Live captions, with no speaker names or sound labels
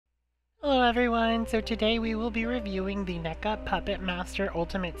Hello everyone, so today we will be reviewing the Neca Puppet Master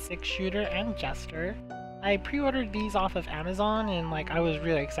Ultimate Six-Shooter and Jester. I pre-ordered these off of Amazon and I was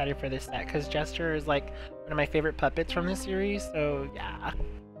really excited for this set because Jester is one of my favorite puppets from the series, so yeah.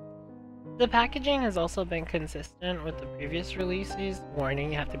 The packaging has also been consistent with the previous releases,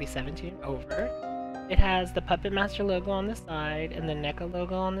 warning you have to be 17 over. It has the Puppet Master logo on the side and the Neca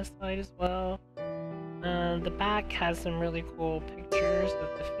logo on the side as well. The back has some really cool pictures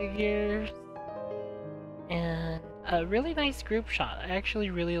of the figures and a really nice group shot. I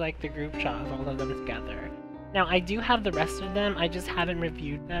actually really like the group shot of all of them together. Now I do have the rest of them, I just haven't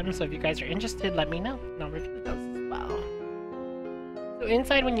reviewed them, so if you guys are interested, let me know and I'll review those as well. So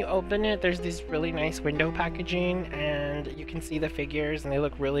inside when you open it, there's this really nice window packaging and you can see the figures and they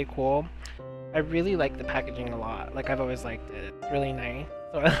look really cool. I really like the packaging a lot, I've always liked it, it's really nice.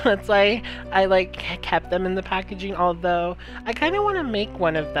 So that's why I kept them in the packaging, although I kind of want to make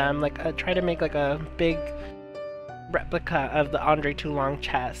one of them, try to make a big replica of the Andre Toulon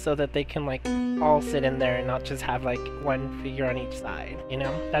chest so that they can all sit in there and not just have one figure on each side, you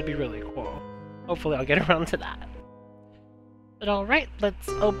know? That'd be really cool. Hopefully I'll get around to that. But alright, let's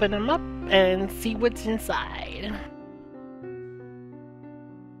open them up and see what's inside.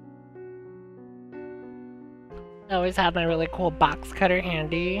 I always have my really cool box cutter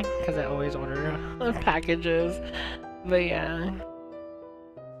handy because I always order packages. But yeah,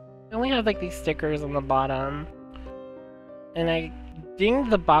 I only have these stickers on the bottom, and I dinged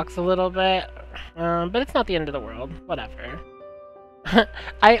the box a little bit, but it's not the end of the world. Whatever.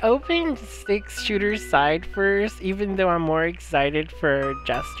 I opened Six-Shooter's side first, even though I'm more excited for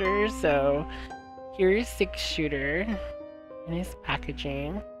Jester. So here's Six-Shooter in his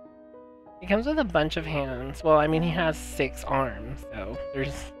packaging. He comes with a bunch of hands. Well, I mean, he has 6 arms, so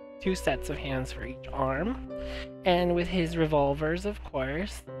there's 2 sets of hands for each arm. And with his revolvers, of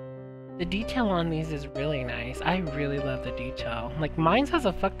course. The detail on these is really nice. I really love the detail. Mine has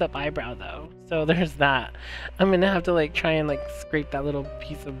a fucked up eyebrow, though, so there's that. I'm gonna have to, try and, scrape that little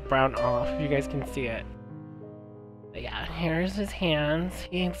piece of brown off, if you guys can see it. But yeah, here's his hands.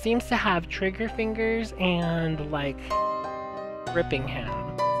 He seems to have trigger fingers and, gripping hands.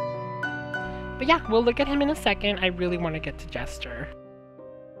 But yeah, we'll look at him in a second. I really want to get to Jester.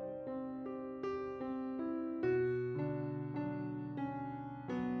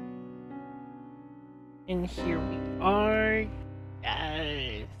 And here we are.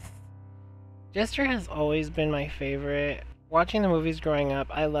 Yes. Jester has always been my favorite. Watching the movies growing up,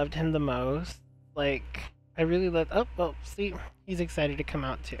 I loved him the most. I really loved... Oh, well, see, he's excited to come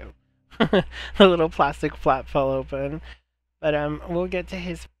out too. The little plastic flap fell open. But we'll get to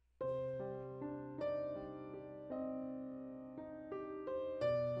his...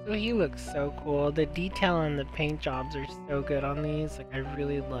 So he looks so cool. The detail and the paint jobs are so good on these. I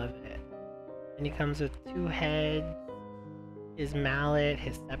really love it. And he comes with 2 heads, his mallet,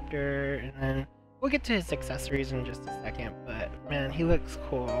 his scepter, and then we'll get to his accessories in just a second, but man, he looks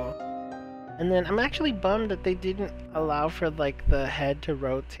cool. And then I'm actually bummed that they didn't allow for the head to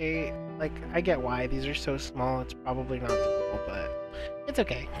rotate. I get why, these are so small, it's probably not cool, but it's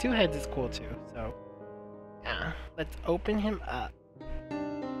okay. 2 heads is cool too, so yeah. Let's open him up.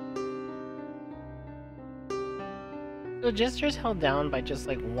 So Jester's held down by just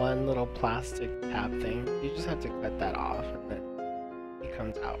one little plastic tab thing. You just have to cut that off and then he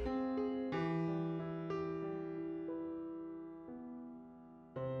comes out.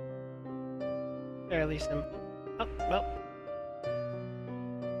 Fairly simple. Oh, well.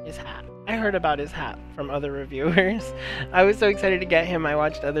 His hat. I heard about his hat from other reviewers. I was so excited to get him. I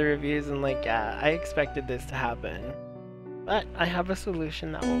watched other reviews and yeah, I expected this to happen. But I have a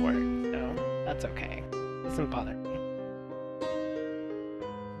solution that will work, so that's okay. Doesn't bother me.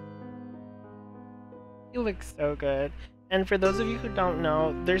 He looks so good. And for those of you who don't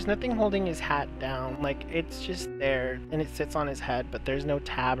know, there's nothing holding his hat down. It's just there, and it sits on his head, but there's no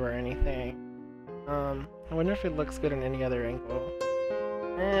tab or anything. I wonder if it looks good in any other angle.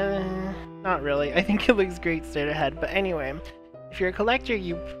 Not really. I think it looks great straight ahead. But anyway, if you're a collector,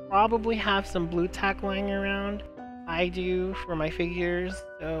 you probably have some blue tack lying around. I do for my figures,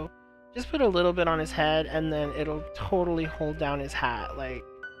 so just put a little bit on his head, and then it'll totally hold down his hat.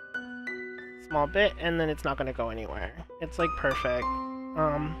 Small bit, and then it's not going to go anywhere. It's perfect.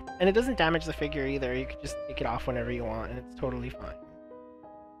 And it doesn't damage the figure either. You can just take it off whenever you want and it's totally fine.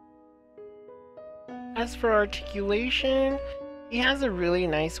 As for articulation, he has a really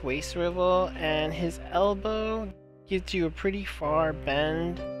nice waist swivel and his elbow gives you a pretty far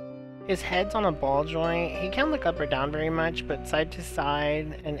bend. His head's on a ball joint. He can't look up or down very much, but side to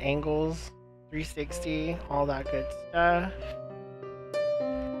side and angles, 360, all that good stuff.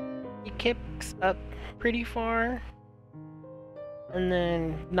 kicks up pretty far, and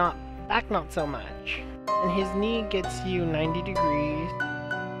then back not so much. And his knee gets you 90 degrees.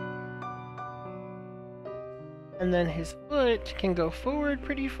 And then his foot can go forward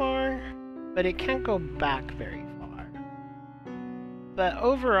pretty far, but it can't go back very far. But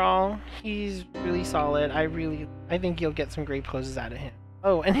overall, he's really solid. I think you'll get some great poses out of him.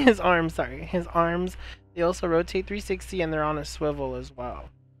 Oh, and his arms, they also rotate 360 and they're on a swivel as well.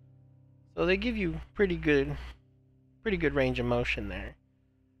 So they give you pretty good range of motion there.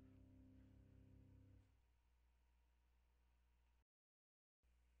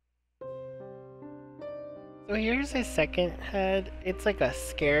 So here's his second head. It's like a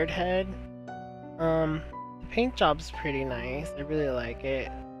scared head. The paint job's pretty nice. I really like it.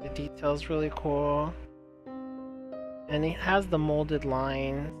 The detail's really cool. And it has the molded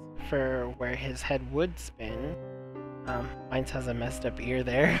lines for where his head would spin. Mine has a messed up ear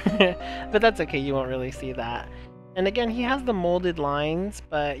there. But that's okay, you won't really see that. And again, he has the molded lines,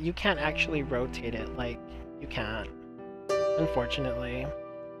 but you can't actually rotate it like you can, unfortunately.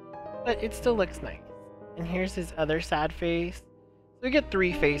 But it still looks nice. And here's his other sad face. So we get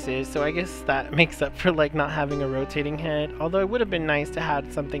 3 faces, so I guess that makes up for like not having a rotating head. Although it would have been nice to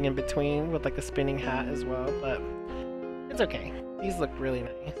have something in between with like a spinning hat as well, but it's okay. These look really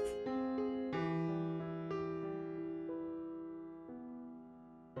nice.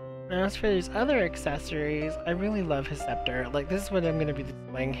 Now as for these other accessories, I really love his scepter. Like, this is what I'm going to be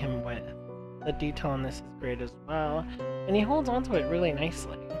displaying him with. The detail on this is great as well. And he holds onto it really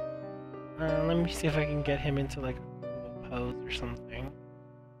nicely. Let me see if I can get him into like a cool pose or something.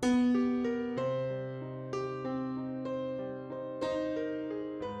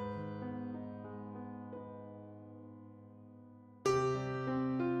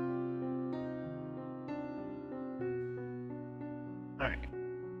 Alright.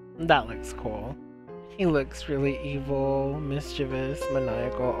 That looks cool. He looks really evil, mischievous,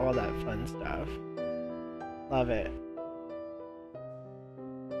 maniacal, all that fun stuff. Love it.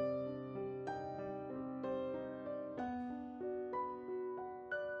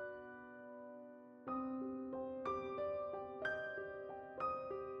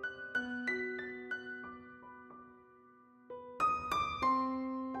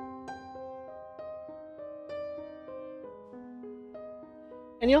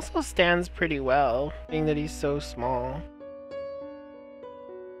 And he also stands pretty well, being that he's so small.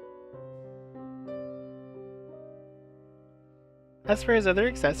 As for his other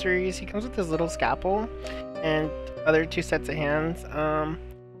accessories, he comes with his little scalpel and other 2 sets of hands.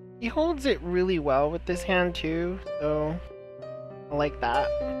 He holds it really well with this hand too, so I like that.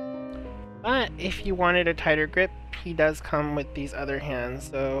 But if you wanted a tighter grip, he does come with these other hands.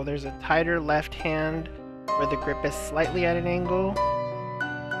 So there's a tighter left hand where the grip is slightly at an angle,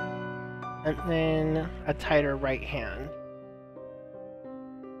 and then a tighter right hand.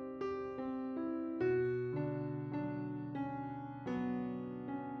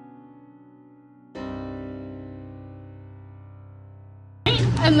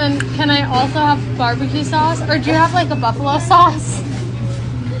 And then can I also have barbecue sauce, or do you have like a buffalo sauce?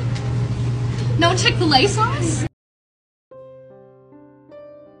 No Chick-fil-A sauce?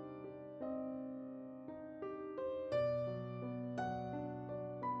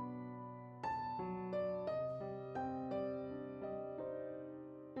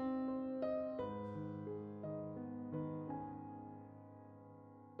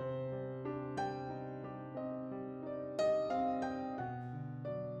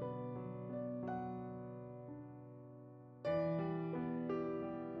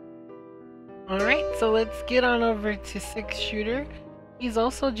 Alright, so let's get on over to Six-Shooter. He's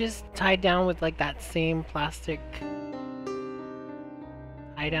also just tied down with like that same plastic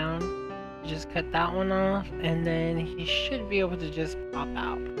tie down. Just cut that one off, and then he should be able to just pop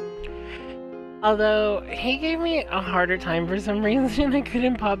out. Although, he gave me a harder time for some reason. I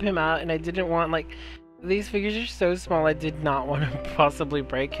couldn't pop him out, and I didn't want, like, these figures are so small, I did not want to possibly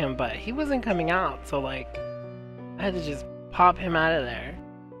break him, but he wasn't coming out, so like, I had to just pop him out of there.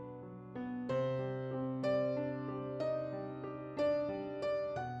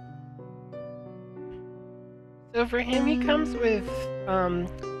 So for him, he comes with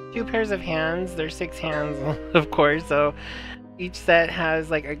 2 pairs of hands. There's 6 hands, of course, so each set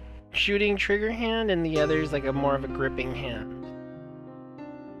has like a shooting trigger hand and the other is like a more of a gripping hand.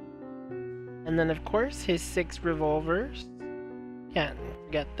 And then of course his 6 revolvers. Can't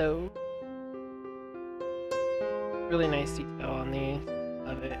forget those. Really nice detail on these.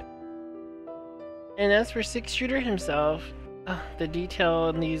 Love it. And as for Six-Shooter himself, the detail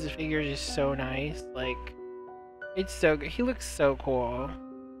on these figures is so nice. Like, it's so good. He looks so cool.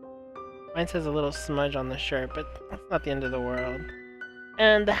 Mine says a little smudge on the shirt, but that's not the end of the world.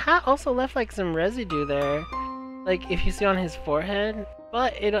 And the hat also left like some residue there, like if you see on his forehead,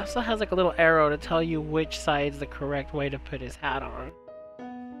 but it also has like a little arrow to tell you which side's the correct way to put his hat on.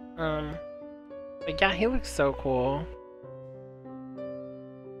 But yeah, he looks so cool.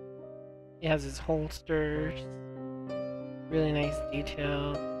 He has his holsters, really nice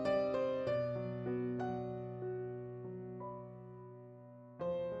detail.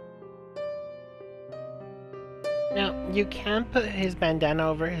 Now, you can put his bandana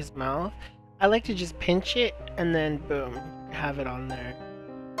over his mouth. I like to just pinch it and then boom, have it on there.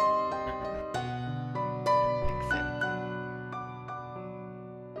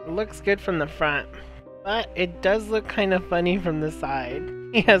 It looks good from the front, but it does look kind of funny from the side.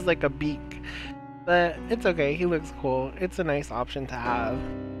 He has like a beak, but it's okay, he looks cool. It's a nice option to have.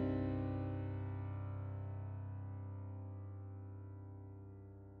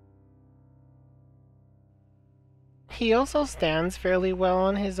 He also stands fairly well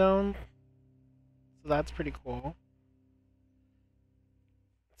on his own, so that's pretty cool.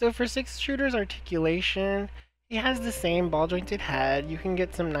 So for Six-Shooter's articulation, he has the same ball jointed head. You can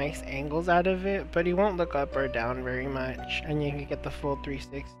get some nice angles out of it, but he won't look up or down very much, and you can get the full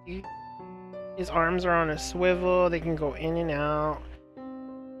 360. His arms are on a swivel, they can go in and out.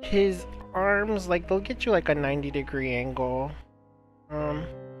 His arms, like, they'll get you like a 90-degree angle,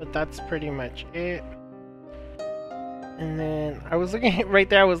 but that's pretty much it. And then I was looking at right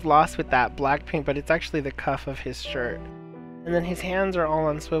there, I was lost with that black paint, but it's actually the cuff of his shirt. And then his hands are all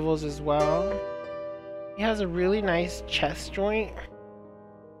on swivels as well. He has a really nice chest joint,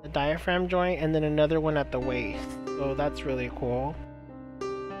 a diaphragm joint, and then another one at the waist. So that's really cool.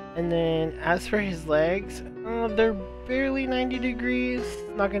 And then as for his legs, they're barely 90 degrees,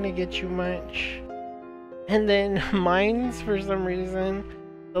 not gonna get you much. And then mine's, for some reason,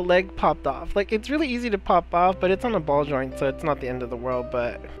 the leg popped off. Like, it's really easy to pop off, but it's on a ball joint, so it's not the end of the world,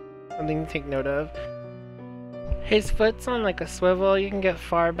 but something to take note of. His foot's on like a swivel. You can get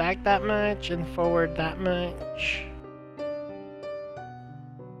far back that much and forward that much.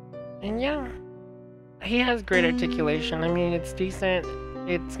 And yeah, he has great articulation. I mean, it's decent.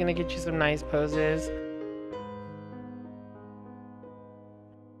 It's gonna get you some nice poses.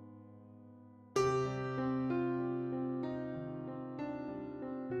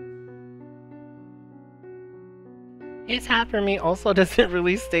 His hat for me also doesn't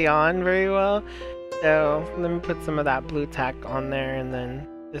really stay on very well, so let me put some of that blue tack on there, and then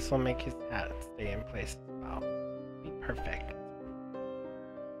this will make his hat stay in place as well. Be perfect.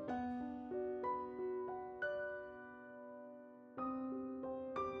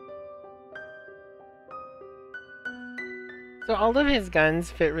 So all of his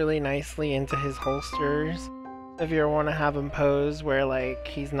guns fit really nicely into his holsters. So if you want to have him pose where like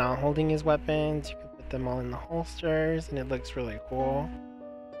he's not holding his weapons, you can put them all in the holsters and it looks really cool.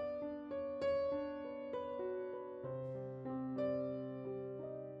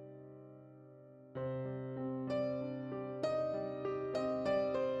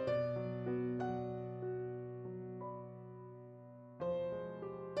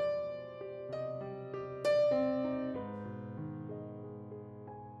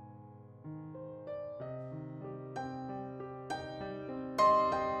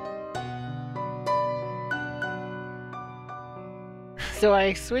 So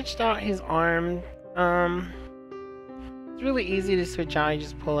I switched out his arm. It's really easy to switch out. You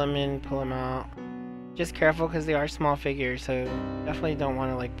just pull them in, pull them out. Just careful because they are small figures, so definitely don't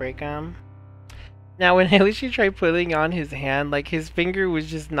want to like break them. Now when I literally tried putting on his hand, like his finger was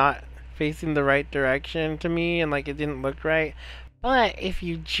just not facing the right direction to me, and like it didn't look right. But if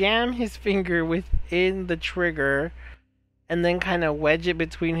you jam his finger within the trigger and then kind of wedge it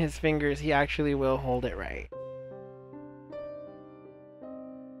between his fingers, he actually will hold it right.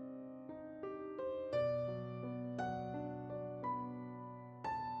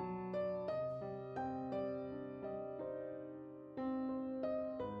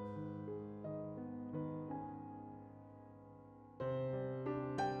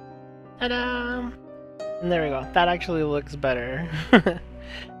 Ta-da! And there we go. That actually looks better.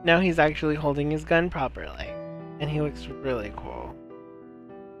 Now he's actually holding his gun properly. And he looks really cool.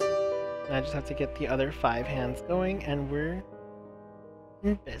 And I just have to get the other 5 hands going and we're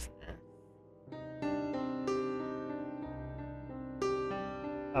in business.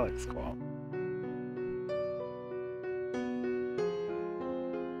 That looks cool.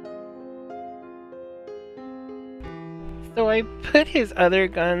 So I put his other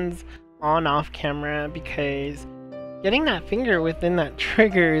guns on off camera because getting that finger within that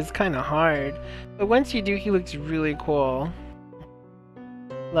trigger is kind of hard, but once you do, he looks really cool.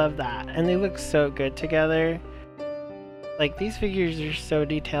 Love that. And they look so good together. Like, these figures are so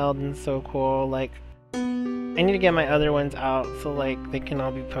detailed and so cool. Like, I need to get my other ones out so, like, they can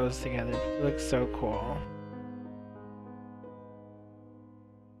all be posed together. It looks so cool.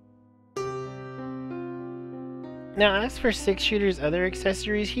 Now, as for Six-Shooter's other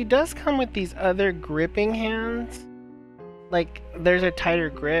accessories, he does come with these other gripping hands. Like, there's a tighter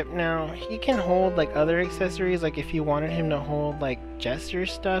grip. Now, he can hold, like, other accessories, like, if you wanted him to hold, like, Jester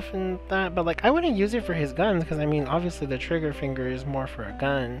stuff and that. But, like, I wouldn't use it for his guns, because, I mean, obviously the trigger finger is more for a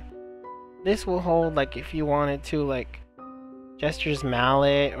gun. This will hold, like, if you wanted to, like, Jester's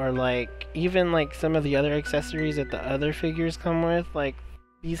mallet, or, like, even, like, some of the other accessories that the other figures come with. Like,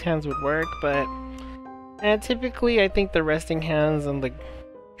 these hands would work, but... And typically, I think the resting hands and the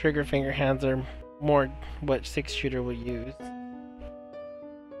trigger finger hands are more what Six-Shooter will use.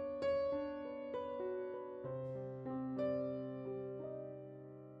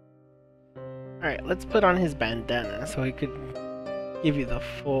 Alright, let's put on his bandana so he could give you the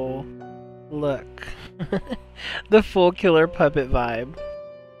full look. The full killer puppet vibe.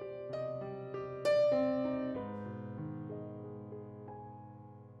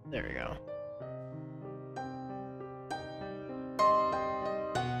 There we go.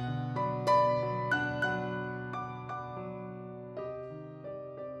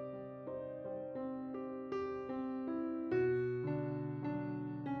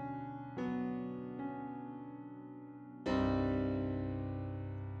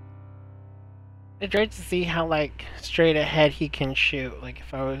 I tried to see how, like, straight ahead he can shoot. Like,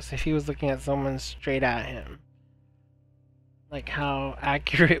 if he was looking at someone straight at him. Like, how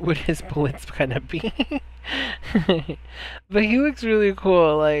accurate would his bullets kind of be? But he looks really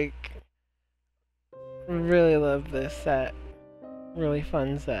cool. Like, really love this set. Really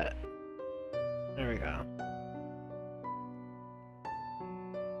fun set. There we go.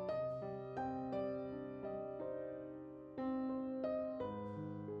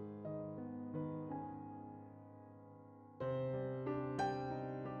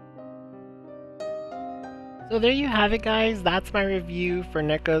 So there you have it, guys. That's my review for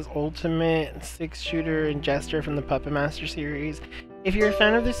NECA's Ultimate Six-Shooter and Jester from the Puppet Master series. If you're a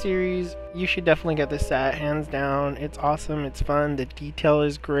fan of the series, you should definitely get this set, hands down. It's awesome, it's fun, the detail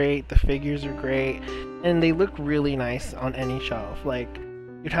is great, the figures are great, and they look really nice on any shelf. Like,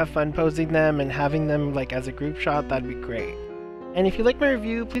 you'd have fun posing them and having them like as a group shot, that'd be great. And if you like my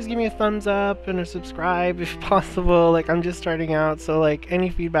review, please give me a thumbs up and a subscribe if possible. Like, I'm just starting out, so like any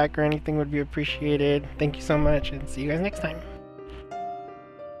feedback or anything would be appreciated. Thank you so much, and see you guys next time.